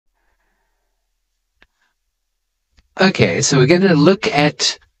Okay, so we're going to look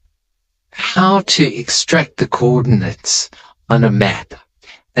at how to extract the coordinates on a map.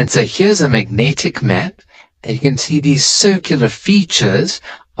 And so here's a magnetic map, and you can see these circular features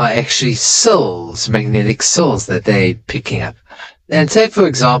are actually sills, magnetic sills that they're picking up. And say, for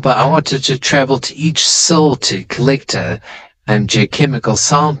example, I wanted to travel to each sill to collect a geochemical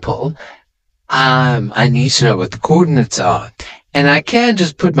sample. I need to know what the coordinates are. And I can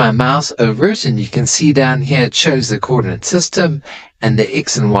just put my mouse over it, and you can see down here it shows the coordinate system and the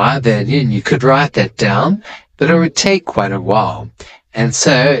X and Y value, and you could write that down, but it would take quite a while. And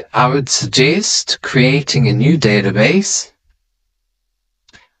so I would suggest creating a new database.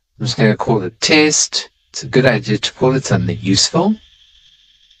 I'm just going to call it test. It's a good idea to call it something useful.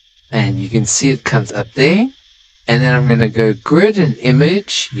 And you can see it comes up there. And then I'm going to go grid and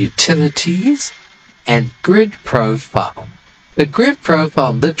image, utilities, and grid profile. The grid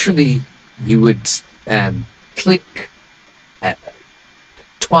profile, literally, you would click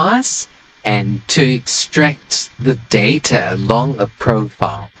twice and to extract the data along a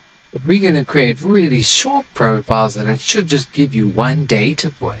profile. But we're going to create really short profiles, and it should just give you one data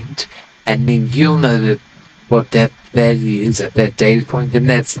point, and then you'll know what that value is at that data point, and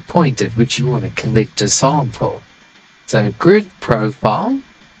that's the point at which you want to collect a sample. So grid profile,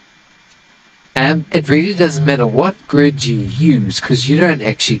 it really doesn't matter what grid you use, because you don't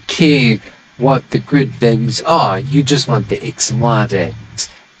actually care what the grid values are. You just want the X and Y values.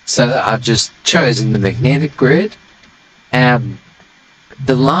 So I've just chosen the magnetic grid.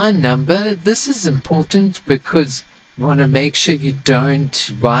 The line number, this is important because you want to make sure you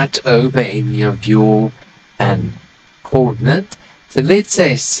don't write over any of your coordinate. So let's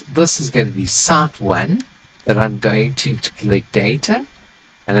say this is going to be site 1 that I'm going to collect data.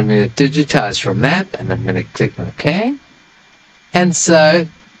 And I'm going to digitize from that, and I'm going to click OK. And so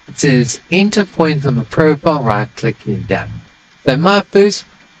it says enter point on the profile, right click and done. So my first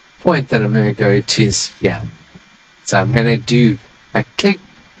point that I'm going to go to is here. So I'm going to do, I click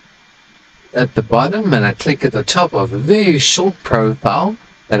at the bottom and I click at the top of a very short profile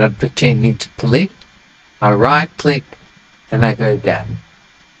that I'm pretending to collect. I right click and I go down.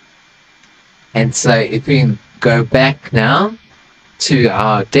 And so if we can go back now to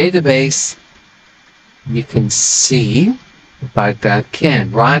our database, you can see if I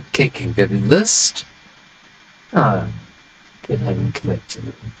can right click and go to list. Oh, I haven't collected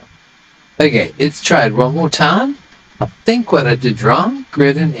it. Okay, let's try it one more time. I think what I did wrong,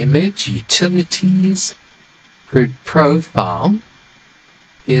 grid and image, utilities, grid profile,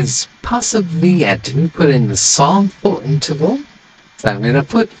 is possibly I didn't put in the sample interval. So I'm going to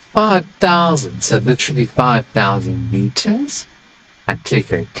put 5,000, so literally 5,000 meters. I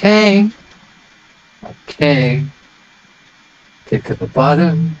click OK. OK. Click at the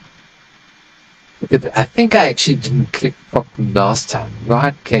bottom. I think I actually didn't click properly last time.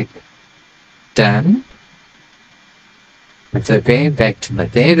 Right click. Done. And so going back to my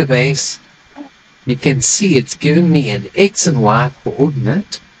database, you can see it's giving me an X and Y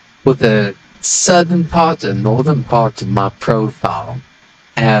coordinate for the southern part and northern part of my profile.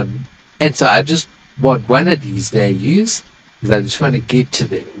 And so I just want one of these values, because I just want to get to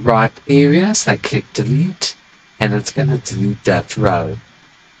the right area. So I click delete, and it's going to delete that row.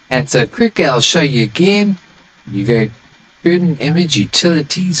 And so quickly I'll show you again. You go grid and image,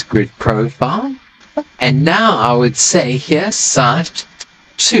 utilities, grid profile. And now I would say here site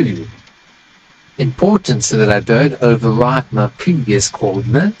 2. Important so that I don't overwrite my previous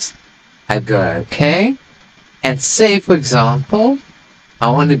coordinates. I go OK. And say, for example, I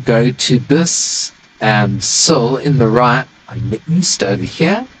want to go to this sill in the right, on the east over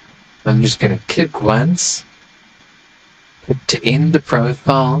here. I'm just going to click once. Click to end the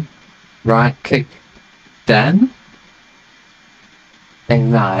profile. Right click. Done.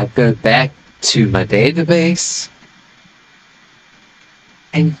 And now I go back to my database.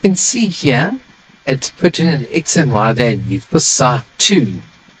 And you can see here, it's put in an X and Y value for site 2.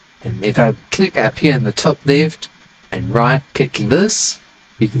 And if I click up here in the top left and right click this,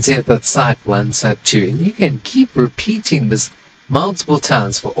 you can see I've got site 1, site 2. And you can keep repeating this multiple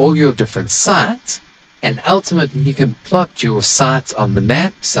times for all your different sites. And ultimately you can plot your sites on the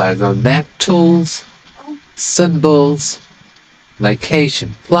map. So I go map tools, symbols,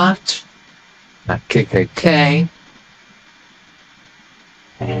 location plot. I click OK.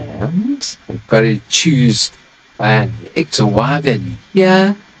 And I've got to choose X or Y value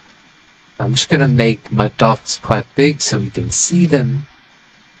here. I'm just going to make my dots quite big so we can see them.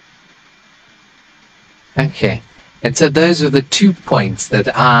 Okay. And so those are the 2 points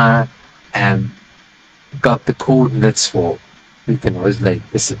that I got the coordinates for. We can always make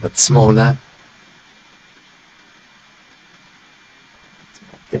this a bit smaller.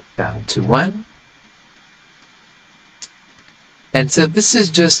 Get down to 1. And so this is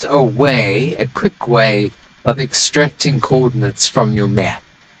just a quick way of extracting coordinates from your map.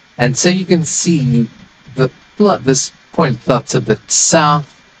 And so you can see this point plots to the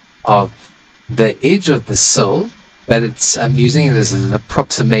south of the edge of the sill, but I'm using this as an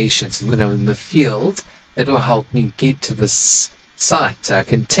approximation. So when I'm in the field, it'll help me get to this site. So I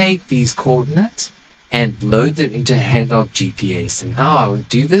can take these coordinates and load them into handheld GPS. And how I would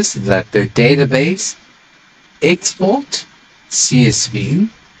do this is that the database, export, CSV,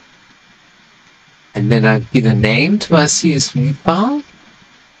 and then I give a name to my CSV file.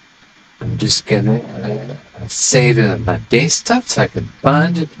 I'm just gonna save it on my desktop so I can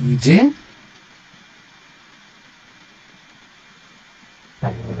find it easier.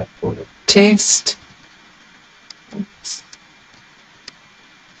 I'm gonna put a test. Oops.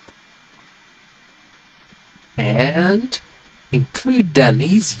 And include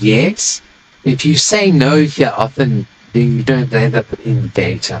dummies, yes. If you say no here often, then you don't end up in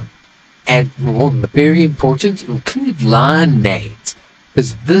data. And very important, include line names,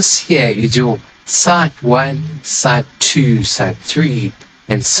 because this here is your site 1, site 2, site 3,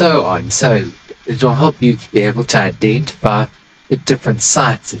 and so on. So it will help you to be able to identify the different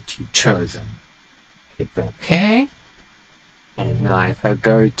sites that you've chosen. Hit OK. And now if I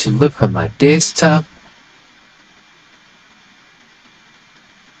go to look on my desktop,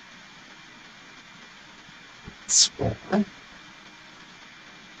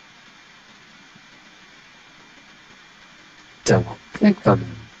 double click on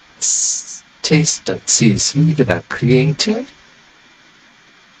test.csv that I created.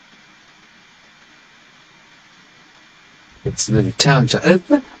 It's a little time to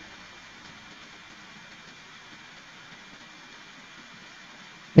open.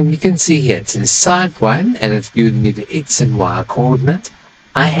 And you can see here it says site 1 and it's giving me the X and Y coordinate.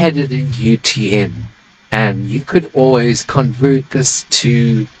 I had it in UTM. And you could always convert this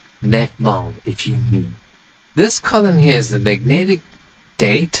to NatMol if you need. This column here is the magnetic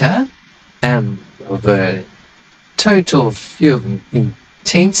data of a total field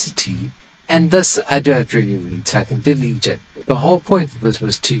intensity, and this I don't really need, so I can delete it. The whole point of this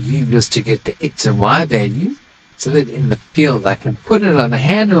was to use to get the X and Y value, so that in the field I can put it on a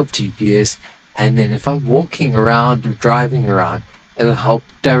handheld GPS, and then if I'm walking around or driving around, it'll help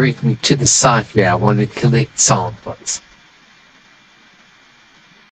direct me to the site where I want to collect samples.